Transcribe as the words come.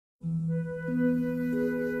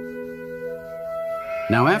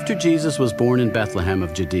Now after Jesus was born in Bethlehem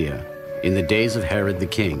of Judea, in the days of Herod the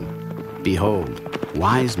king, behold,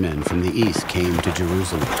 wise men from the east came to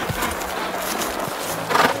Jerusalem.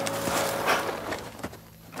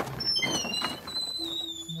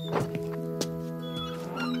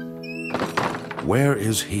 Where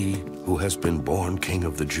is he who has been born King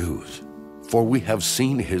of the Jews? For we have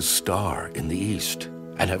seen his star in the east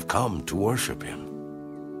and have come to worship him.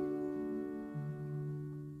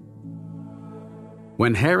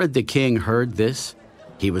 When Herod the king heard this,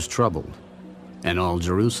 he was troubled, and all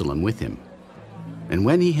Jerusalem with him. And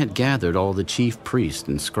when he had gathered all the chief priests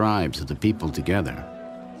and scribes of the people together,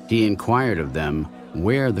 he inquired of them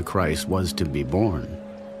where the Christ was to be born.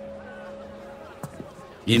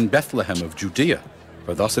 In Bethlehem of Judea,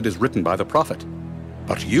 for thus it is written by the prophet,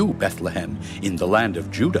 "But you, Bethlehem, in the land of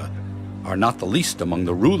Judah, are not the least among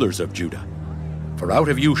the rulers of Judah. For out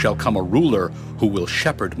of you shall come a ruler who will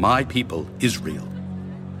shepherd my people Israel."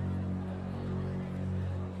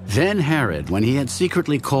 Then Herod, when he had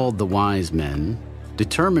secretly called the wise men,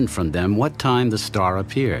 determined from them what time the star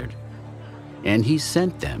appeared. And he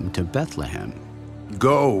sent them to Bethlehem.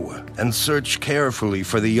 Go and search carefully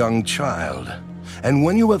for the young child, and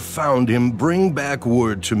when you have found him, bring back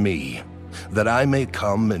word to me, that I may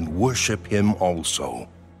come and worship him also.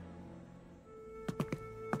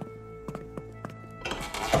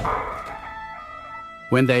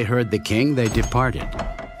 When they heard the king, they departed.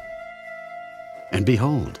 And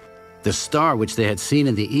behold, the star which they had seen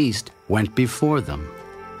in the east went before them,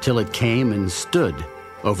 till it came and stood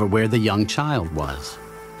over where the young child was.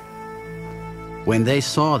 When they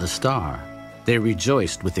saw the star, they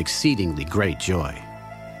rejoiced with exceedingly great joy.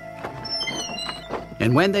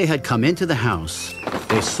 And when they had come into the house,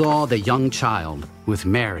 they saw the young child with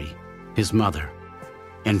Mary, his mother,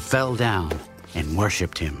 and fell down and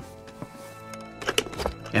worshipped him.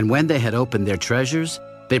 And when they had opened their treasures,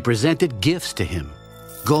 they presented gifts to him,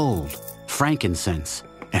 gold, frankincense,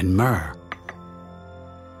 and myrrh.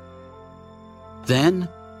 Then,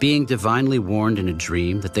 being divinely warned in a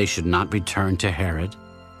dream that they should not return to Herod,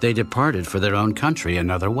 they departed for their own country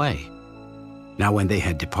another way. Now when they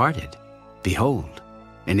had departed, behold,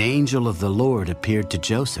 an angel of the Lord appeared to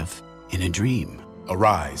Joseph in a dream.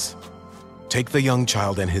 Arise, take the young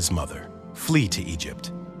child and his mother, flee to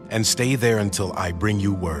Egypt, and stay there until I bring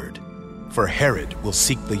you word. For Herod will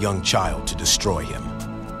seek the young child to destroy him.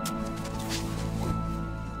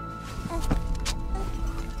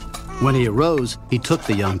 When he arose, he took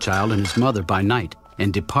the young child and his mother by night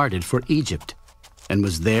and departed for Egypt, and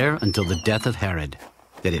was there until the death of Herod,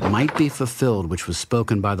 that it might be fulfilled which was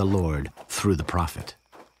spoken by the Lord through the prophet.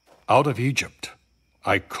 Out of Egypt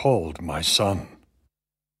I called my son.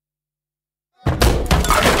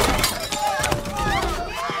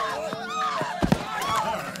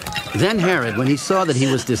 Then Herod, when he saw that he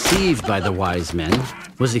was deceived by the wise men,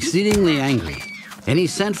 was exceedingly angry. And he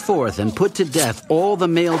sent forth and put to death all the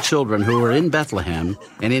male children who were in Bethlehem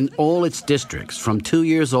and in all its districts from 2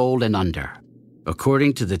 years old and under,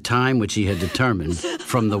 according to the time which he had determined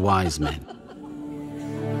from the wise men.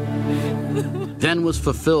 Then was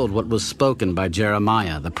fulfilled what was spoken by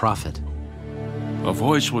Jeremiah the prophet. A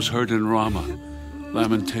voice was heard in Ramah,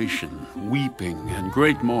 lamentation, weeping, and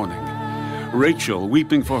great mourning. Rachel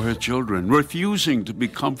weeping for her children, refusing to be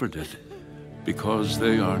comforted, because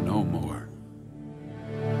they are no more.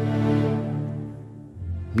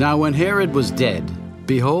 Now when Herod was dead,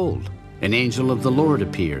 behold, an angel of the Lord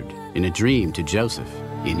appeared in a dream to Joseph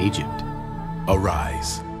in Egypt.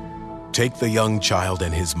 Arise, take the young child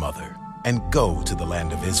and his mother, and go to the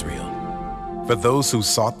land of Israel. For those who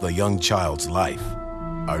sought the young child's life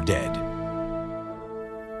are dead.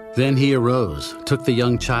 Then he arose, took the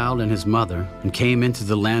young child and his mother, and came into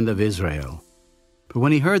the land of Israel. But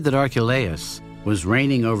when he heard that Archelaus was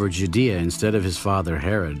reigning over Judea instead of his father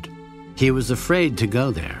Herod, he was afraid to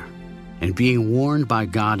go there, and being warned by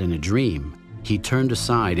God in a dream, he turned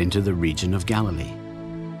aside into the region of Galilee.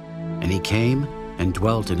 And he came and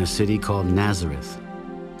dwelt in a city called Nazareth,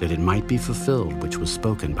 that it might be fulfilled which was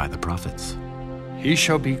spoken by the prophets. He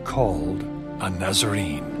shall be called a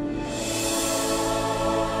Nazarene.